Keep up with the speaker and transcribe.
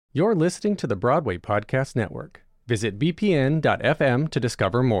You're listening to the Broadway Podcast Network. Visit bpn.fm to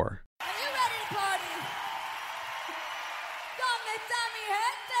discover more. Are you ready to party? ¿Dónde está mi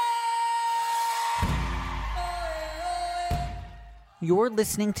gente? You're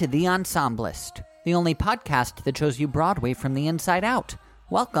listening to The Ensemblist, the only podcast that shows you Broadway from the inside out.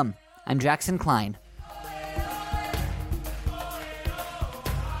 Welcome. I'm Jackson Klein.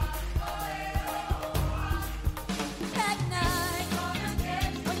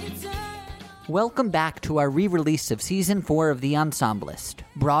 Welcome back to our re-release of Season 4 of The Ensemblist,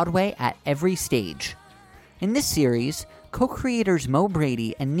 Broadway at Every Stage. In this series, co-creators Mo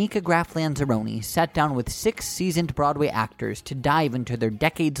Brady and Nika Graff-Lanzaroni sat down with 6 seasoned Broadway actors to dive into their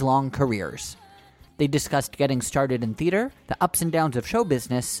decades-long careers. They discussed getting started in theater, the ups and downs of show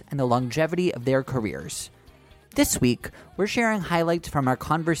business, and the longevity of their careers. This week, we're sharing highlights from our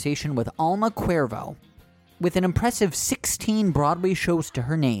conversation with Alma Cuervo. With an impressive 16 Broadway shows to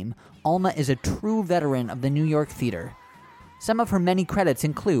her name, Alma is a true veteran of the New York theater. Some of her many credits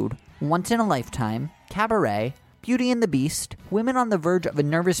include Once in a Lifetime, Cabaret, Beauty and the Beast, Women on the Verge of a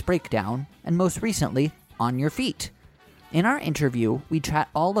Nervous Breakdown, and most recently, On Your Feet. In our interview, we chat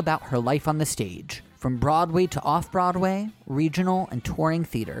all about her life on the stage, from Broadway to off-Broadway, regional, and touring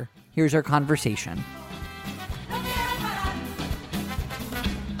theater. Here's our conversation.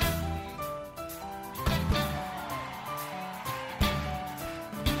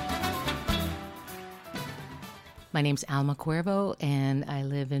 My name's Alma Cuervo, and I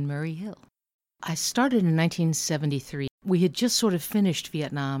live in Murray Hill. I started in 1973. We had just sort of finished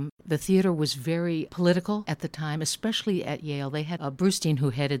Vietnam. The theater was very political at the time, especially at Yale. They had Brustein, who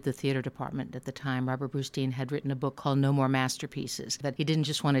headed the theater department at the time. Robert Brustein had written a book called No More Masterpieces, that he didn't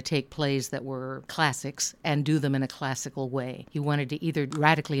just want to take plays that were classics and do them in a classical way. He wanted to either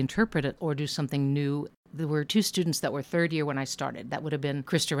radically interpret it or do something new. There were 2 students that were third year when I started. That would have been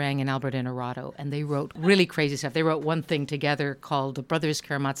Chris Durang and Albert Inarado, and they wrote really crazy stuff. They wrote one thing together called The Brothers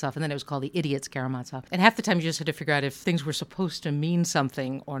Karamazov, and then it was called The Idiots Karamazov. And half the time you just had to figure out if things were supposed to mean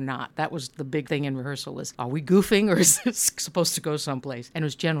something or not. That was the big thing in rehearsal was, are we goofing or is this supposed to go someplace? And it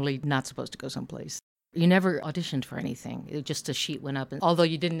was generally not supposed to go someplace. You never auditioned for anything. Just a sheet went up. And although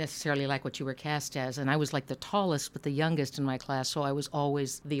you didn't necessarily like what you were cast as, and I was like the tallest but the youngest in my class, so I was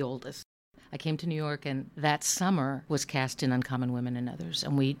always the oldest. I came to New York, and that summer was cast in Uncommon Women and Others,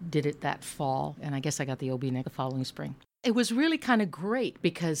 and we did it that fall, and I guess I got the OB neck the following spring. It was really kind of great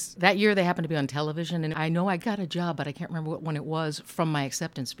because that year they happened to be on television, and I know I got a job, but I can't remember what one it was from my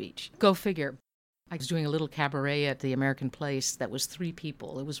acceptance speech. Go figure. I was doing a little cabaret at the American Place that was 3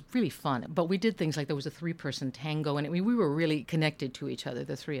 people. It was really fun. But we did things like there was a 3-person tango, and we were really connected to each other,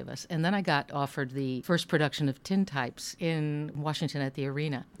 the 3 of us. And then I got offered the first production of Tintypes in Washington at the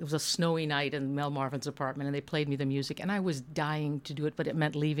Arena. It was a snowy night in Mel Marvin's apartment, and they played me the music. And I was dying to do it, but it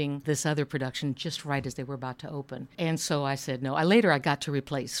meant leaving this other production just right as they were about to open. And so I said no. Later I got to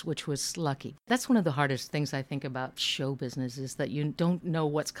replace, which was lucky. That's one of the hardest things I think about show business is that you don't know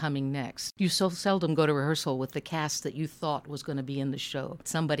what's coming next. You so seldom go to rehearsal with the cast that you thought was going to be in the show.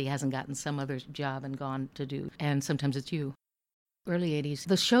 Somebody hasn't gotten some other job and gone to do, and sometimes it's you. Early 80s,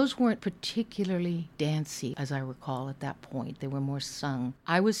 the shows weren't particularly dancey, as I recall at that point. They were more sung.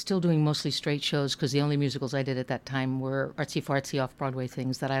 I was still doing mostly straight shows because the only musicals I did at that time were artsy-fartsy off-Broadway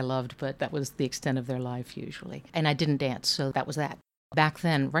things that I loved, but that was the extent of their life usually. And I didn't dance, so that was that. Back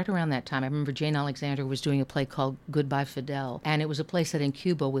then, right around that time, I remember Jane Alexander was doing a play called Goodbye Fidel, and it was a play set in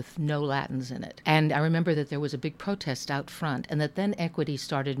Cuba with no Latins in it. And I remember that there was a big protest out front, and that then Equity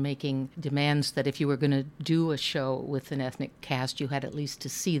started making demands that if you were going to do a show with an ethnic cast, you had at least to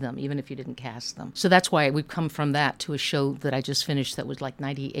see them, even if you didn't cast them. So that's why we've come from that to a show that I just finished that was like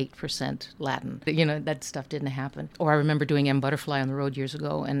 98% Latin. You know, that stuff didn't happen. Or I remember doing M. Butterfly on the road years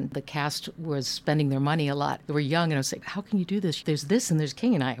ago, and the cast was spending their money a lot. They were young, and I was like, how can you do this? There's this and there's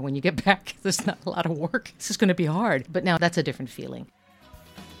King and I. When you get back, there's not a lot of work. This is going to be hard. But now that's a different feeling.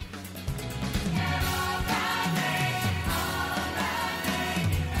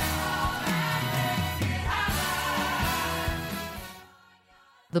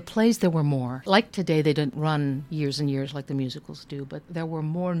 The plays, there were more. Like today, they didn't run years and years like the musicals do, but there were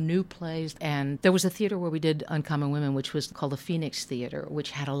more new plays. And there was a theater where we did Uncommon Women, which was called the Phoenix Theater,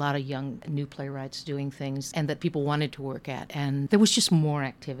 which had a lot of young new playwrights doing things and that people wanted to work at. And there was just more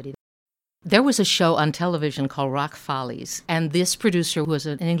activity. There was a show on television called Rock Follies, and this producer, who was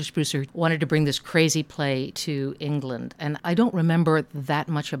an English producer, wanted to bring this crazy play to England. And I don't remember that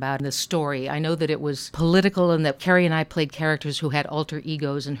much about the story. I know that it was political and that Carrie and I played characters who had alter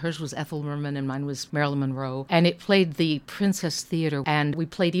egos, and hers was Ethel Merman and mine was Marilyn Monroe. And it played the Princess Theater, and we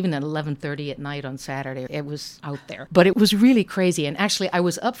played even at 11:30 at night on Saturday. It was out there. But it was really crazy, and actually I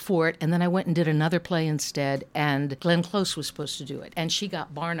was up for it, and then I went and did another play instead, and Glenn Close was supposed to do it. And she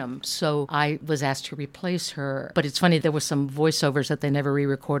got Barnum, so I was asked to replace her. But it's funny, there were some voiceovers that they never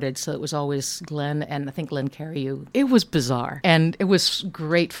re-recorded, so it was always Glenn and I think Glenn Carreyrou. It was bizarre, and it was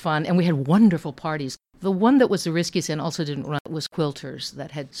great fun, and we had wonderful parties. The one that was the riskiest and also didn't run was Quilters,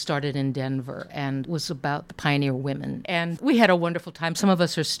 that had started in Denver and was about the pioneer women. And we had a wonderful time. Some of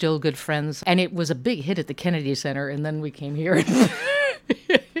us are still good friends, and it was a big hit at the Kennedy Center, and then we came here and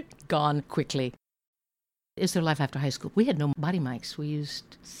gone quickly. Is there life after high school? We had no body mics. We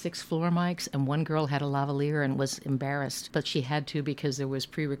used 6 floor mics, and one girl had a lavalier and was embarrassed, but she had to because there was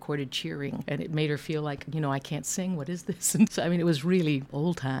pre-recorded cheering, and it made her feel like, I can't sing. What is this? And so, it was really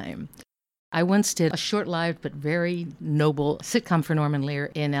old time. I once did a short-lived but very noble sitcom for Norman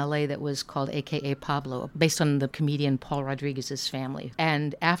Lear in L.A. that was called A.K.A. Pablo, based on the comedian Paul Rodriguez's family.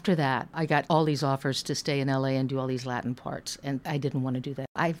 And after that, I got all these offers to stay in L.A. and do all these Latin parts, and I didn't want to do that.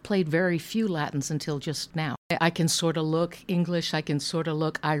 I've played very few Latins until just now. I can sort of look English, I can sort of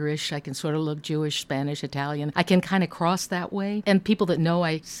look Irish, I can sort of look Jewish, Spanish, Italian. I can kind of cross that way, and people that know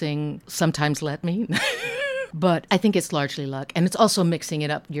I sing sometimes let me. But I think it's largely luck, and it's also mixing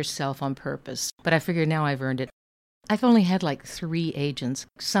it up yourself on purpose. But I figure now I've earned it. I've only had 3 agents.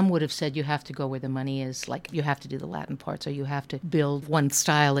 Some would have said you have to go where the money is, like you have to do the Latin parts or you have to build one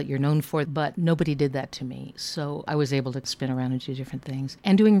style that you're known for, but nobody did that to me. So I was able to spin around and do different things.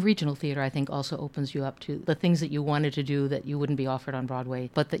 And doing regional theater, I think, also opens you up to the things that you wanted to do that you wouldn't be offered on Broadway,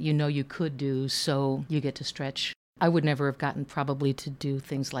 but that you could do, so you get to stretch. I would never have gotten probably to do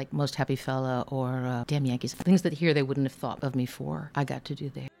things like Most Happy Fella or Damn Yankees. Things that here they wouldn't have thought of me for, I got to do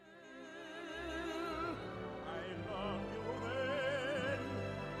there.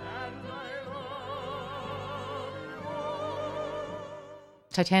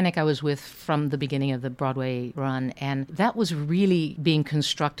 Titanic I was with from the beginning of the Broadway run, and that was really being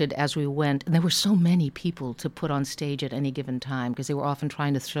constructed as we went. And there were so many people to put on stage at any given time because they were often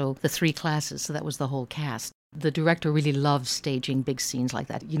trying to throw the 3 classes, so that was the whole cast. The director really loved staging big scenes like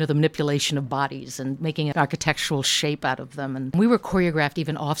that, the manipulation of bodies and making an architectural shape out of them. And we were choreographed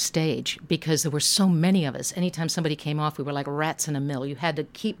even off stage because there were so many of us. Anytime somebody came off, we were like rats in a mill. You had to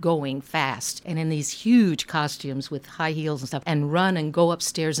keep going fast and in these huge costumes with high heels and stuff and run and go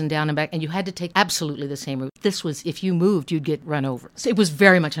upstairs and down and back. And you had to take absolutely the same route. This was, if you moved, you'd get run over. So it was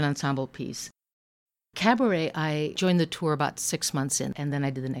very much an ensemble piece. Cabaret, I joined the tour about 6 months in, and then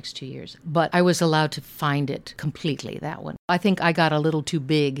I did the next 2 years. But I was allowed to find it completely, that one. I think I got a little too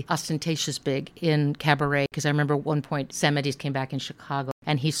big, ostentatious big, in Cabaret, because I remember at one point Sam Mendes came back in Chicago,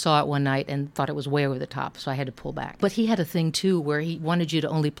 and he saw it one night and thought it was way over the top, so I had to pull back. But he had a thing, too, where he wanted you to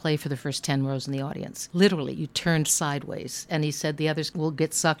only play for the first 10 rows in the audience. Literally, you turned sideways, and he said the others will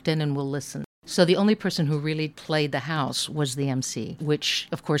get sucked in and will listen. So the only person who really played the house was the MC, which,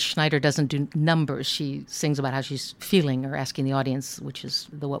 of course, Schneider doesn't do numbers. She sings about how she's feeling or asking the audience, which is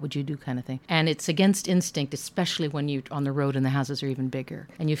the what would you do kind of thing. And it's against instinct, especially when you're on the road and the houses are even bigger.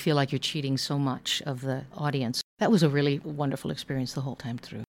 And you feel like you're cheating so much of the audience. That was a really wonderful experience the whole time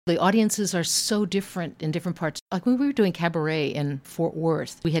through. The audiences are so different in different parts. Like when we were doing Cabaret in Fort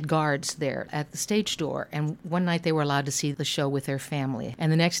Worth, we had guards there at the stage door, and one night they were allowed to see the show with their family.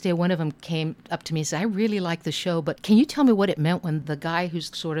 And the next day, one of them came up to me and said, I really like the show, but can you tell me what it meant when the guy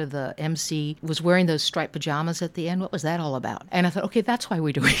who's sort of the MC was wearing those striped pajamas at the end? What was that all about? And I thought, okay, that's why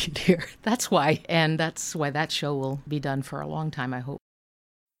we're doing it here. That's why. And that's why that show will be done for a long time, I hope.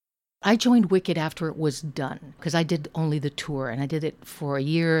 I joined Wicked after it was done, because I did only the tour, and I did it for a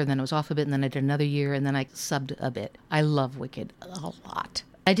year, and then I was off a bit, and then I did another year, and then I subbed a bit. I love Wicked a lot.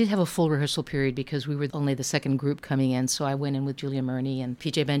 I did have a full rehearsal period because we were only the second group coming in, so I went in with Julia Murney and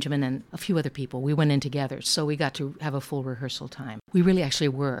PJ Benjamin and a few other people. We went in together, so we got to have a full rehearsal time. We really actually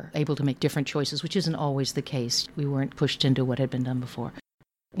were able to make different choices, which isn't always the case. We weren't pushed into what had been done before.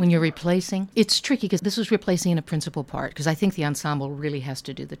 When you're replacing, it's tricky because this was replacing in a principal part, because I think the ensemble really has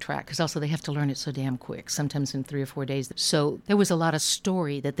to do the track, because also they have to learn it so damn quick, sometimes in 3 or 4 days. So there was a lot of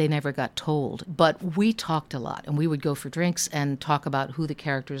story that they never got told, but we talked a lot, and we would go for drinks and talk about who the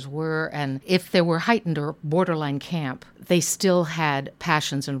characters were, and if they were heightened or borderline camp, they still had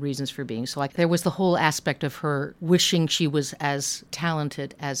passions and reasons for being. So like there was the whole aspect of her wishing she was as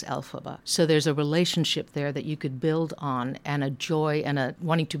talented as Elphaba. So there's a relationship there that you could build on, and a joy and a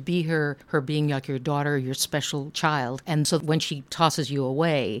wanting wanting to be her being like your daughter, your special child. And so when she tosses you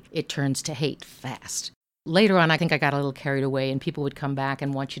away, it turns to hate fast. Later on, I think I got a little carried away, and people would come back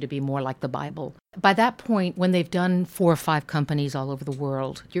and want you to be more like the Bible. By that point, when they've done 4 or 5 companies all over the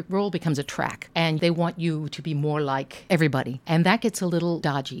world, your role becomes a track, and they want you to be more like everybody. And that gets a little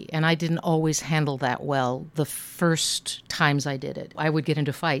dodgy, and I didn't always handle that well the first times I did it. I would get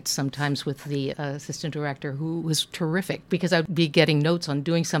into fights sometimes with the assistant director, who was terrific, because I'd be getting notes on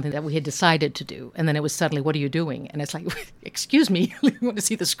doing something that we had decided to do, and then it was suddenly, what are you doing? And it's like, excuse me, you want to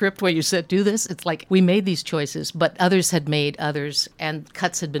see the script where you said do this? It's like, we made these choices, but others had made others, and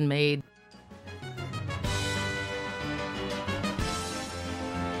cuts had been made.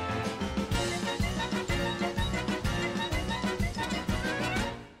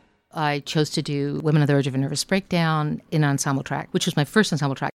 I chose to do Women on the Verge of a Nervous Breakdown in ensemble track, which was my first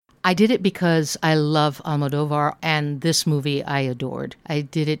ensemble track. I did it because I love Almodovar, and this movie I adored. I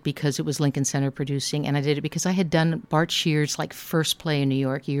did it because it was Lincoln Center producing, and I did it because I had done Bart Shear's first play in New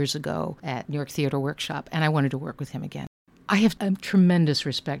York years ago at New York Theater Workshop, and I wanted to work with him again. I have a tremendous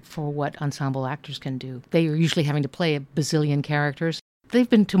respect for what ensemble actors can do. They are usually having to play a bazillion characters. They've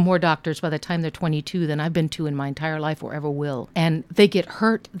been to more doctors by the time they're 22 than I've been to in my entire life or ever will. And they get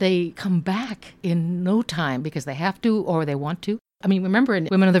hurt. They come back in no time because they have to or they want to. I mean, remember in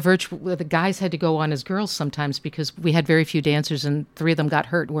Women on the Verge, where the guys had to go on as girls sometimes because we had very few dancers and 3 of them got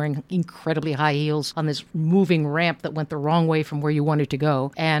hurt wearing incredibly high heels on this moving ramp that went the wrong way from where you wanted to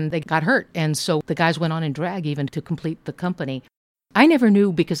go. And they got hurt. And so the guys went on in drag even to complete the company. I never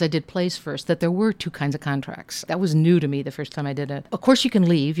knew, because I did plays first, that there were 2 kinds of contracts. That was new to me the first time I did it. Of course, you can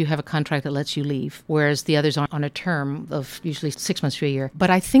leave. You have a contract that lets you leave, whereas the others are on a term of usually 6 months to a year. But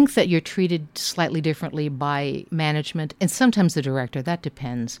I think that you're treated slightly differently by management and sometimes the director. That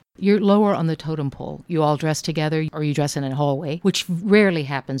depends. You're lower on the totem pole. You all dress together, or you dress in a hallway, which rarely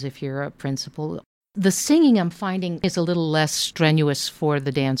happens if you're a principal. The singing, I'm finding, is a little less strenuous for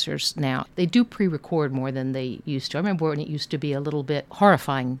the dancers now. They do pre-record more than they used to. I remember when it used to be a little bit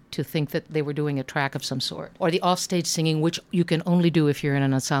horrifying to think that they were doing a track of some sort. Or the offstage singing, which you can only do if you're in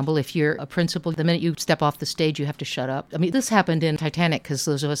an ensemble. If you're a principal, the minute you step off the stage, you have to shut up. I mean, this happened in Titanic, because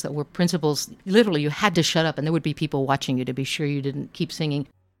those of us that were principals, literally you had to shut up, and there would be people watching you to be sure you didn't keep singing.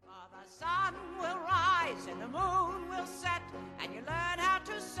 The sun will rise and the moon will set, and you learn how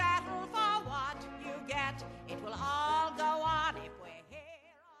to settle for what you get. It will all go on if we're here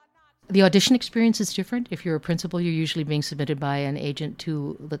or not. The audition experience is different. If you're a principal, you're usually being submitted by an agent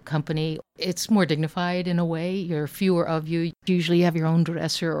to the company. It's more dignified in a way. You're fewer of you. You usually have your own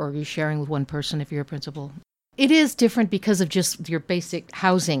dresser, or you're sharing with one person if you're a principal. It is different because of just your basic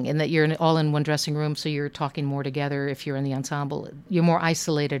housing, in that you're all in one dressing room, so you're talking more together if you're in the ensemble. You're more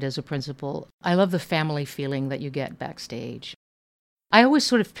isolated as a principal. I love the family feeling that you get backstage. I always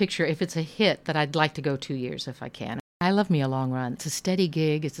sort of picture, if it's a hit, that I'd like to go 2 years if I can. I love me a long run. It's a steady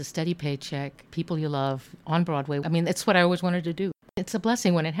gig. It's a steady paycheck. People you love on Broadway. I mean, it's what I always wanted to do. It's a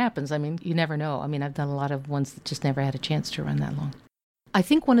blessing when it happens. I mean, you never know. I mean, I've done a lot of ones that just never had a chance to run that long. I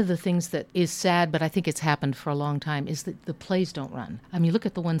think one of the things that is sad, but I think it's happened for a long time, is that the plays don't run. I mean, look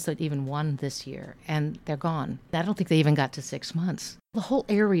at the ones that even won this year, and they're gone. I don't think they even got to 6 months. The whole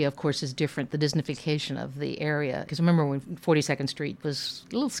area, of course, is different, the Disneyfication of the area. Because remember when 42nd Street was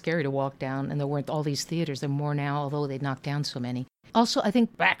a little scary to walk down, and there weren't all these theaters. There are more now, although they knocked down so many. Also, I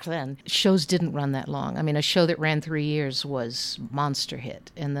think back then, shows didn't run that long. I mean, a show that ran 3 years was monster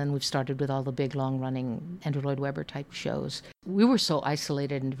hit. And then we've started with all the big, long-running Andrew Lloyd Webber type shows. We were so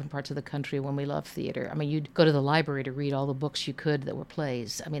isolated in different parts of the country when we loved theater. I mean, you'd go to the library to read all the books you could that were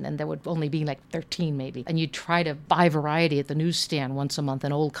plays. I mean, and there would only be 13 maybe. And you'd try to buy Variety at the newsstand once a month,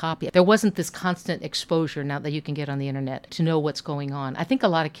 an old copy. There wasn't this constant exposure now that you can get on the internet to know what's going on. I think a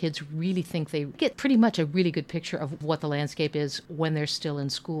lot of kids really think they get pretty much a really good picture of what the landscape is when they're still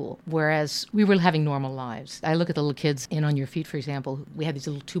in school, whereas we were having normal lives. I look at the little kids in On Your Feet, for example. We had these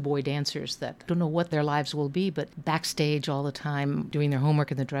little 2-boy dancers that don't know what their lives will be, but backstage all the time, doing their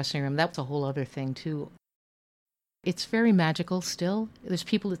homework in the dressing room. That's a whole other thing, too. It's very magical still. There's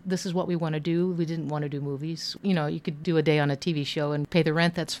people, this is what we want to do. We didn't want to do movies. You know, you could do a day on a TV show and pay the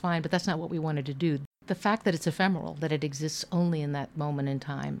rent, that's fine, but that's not what we wanted to do. The fact that it's ephemeral, that it exists only in that moment in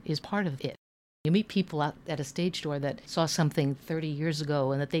time, is part of it. You meet people out at a stage door that saw something 30 years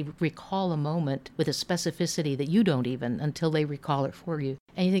ago and that they recall a moment with a specificity that you don't even until they recall it for you.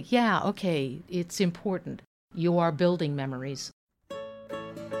 And you think, yeah, okay, it's important. You are building memories.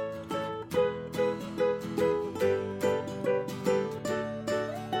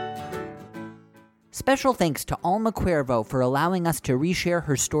 Special thanks to Alma Cuervo for allowing us to reshare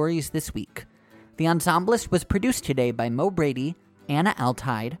her stories this week. The Ensemblist was produced today by Mo Brady, Anna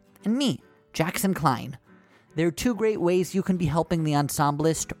Altide, and me, Jackson Klein. There are two great ways you can be helping The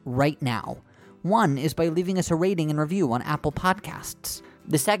Ensemblist right now. One is by leaving us a rating and review on Apple Podcasts.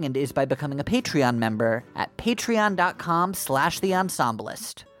 The second is by becoming a Patreon member at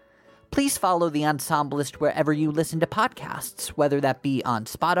patreon.com/theensemblist. Please follow The Ensemblist wherever you listen to podcasts, whether that be on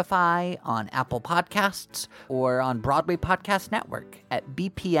Spotify, on Apple Podcasts, or on Broadway Podcast Network at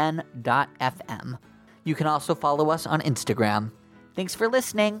bpn.fm. You can also follow us on Instagram. Thanks for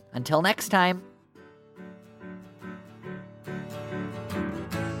listening. Until next time.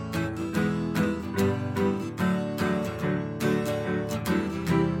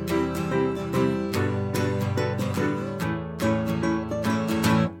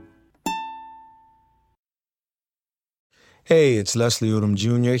 Hey, it's Leslie Odom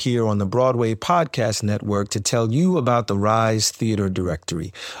Jr. here on the Broadway Podcast Network to tell you about the Rise Theater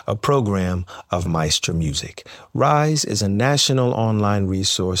Directory, a program of Maestro Music. Rise is a national online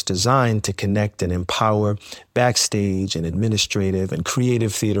resource designed to connect and empower backstage and administrative and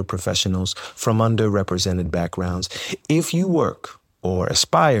creative theater professionals from underrepresented backgrounds. If you work or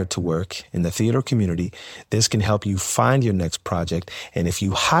aspire to work in the theater community, this can help you find your next project. And if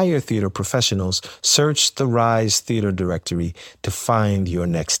you hire theater professionals, search the Rise Theater Directory to find your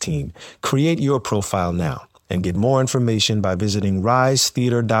next team. Create your profile now and get more information by visiting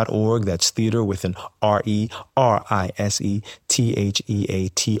risetheater.org. That's theater with an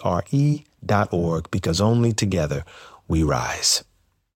RERISETHEATRE.org, because only together we rise.